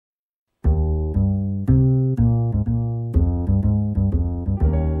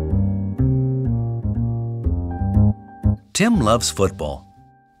Tim loves football.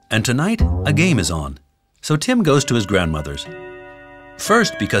 And tonight, a game is on. So Tim goes to his grandmother's.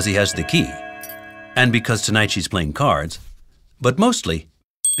 First, because he has the key. And because tonight she's playing cards. But mostly,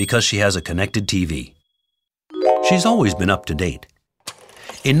 because she has a connected TV. She's always been up to date.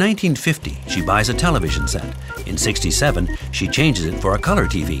 In 1950, she buys a television set. In 67, she changes it for a color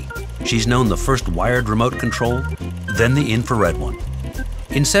TV. She's known the first wired remote control, then the infrared one.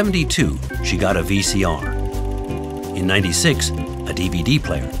 In 72, she got a VCR. In 96, a DVD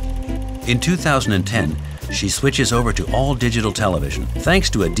player. In 2010, she switches over to all digital television thanks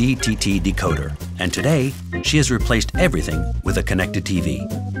to a DTT decoder. And today, she has replaced everything with a connected TV.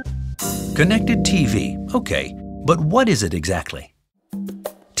 Connected TV, okay, but what is it exactly?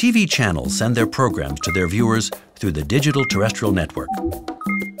 TV channels send their programs to their viewers through the digital terrestrial network.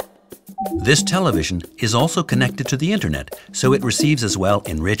 This television is also connected to the internet, so it receives as well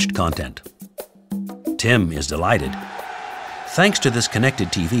enriched content. Tim is delighted. Thanks to this connected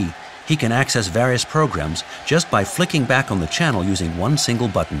TV, he can access various programs just by flicking back on the channel using one single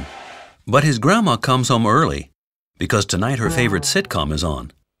button. But his grandma comes home early because tonight her favorite sitcom is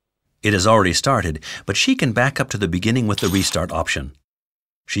on. It has already started, but she can back up to the beginning with the restart option.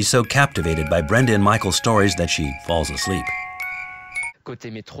 She's so captivated by Brenda and Michael's stories that she falls asleep.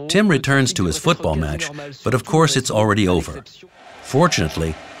 Tim returns to his football match, but of course it's already over.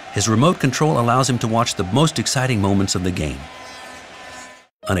 Fortunately, his remote control allows him to watch the most exciting moments of the game.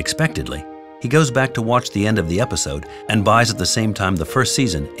 Unexpectedly, he goes back to watch the end of the episode and buys at the same time the first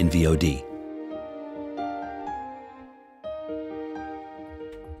season in VOD.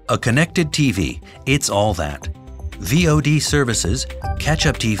 A connected TV, it's all that. VOD services,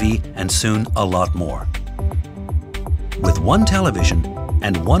 catch-up TV, and soon a lot more. With one television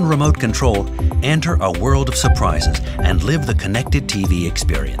and one remote control, enter a world of surprises and live the connected TV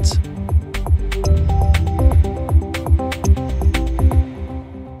experience.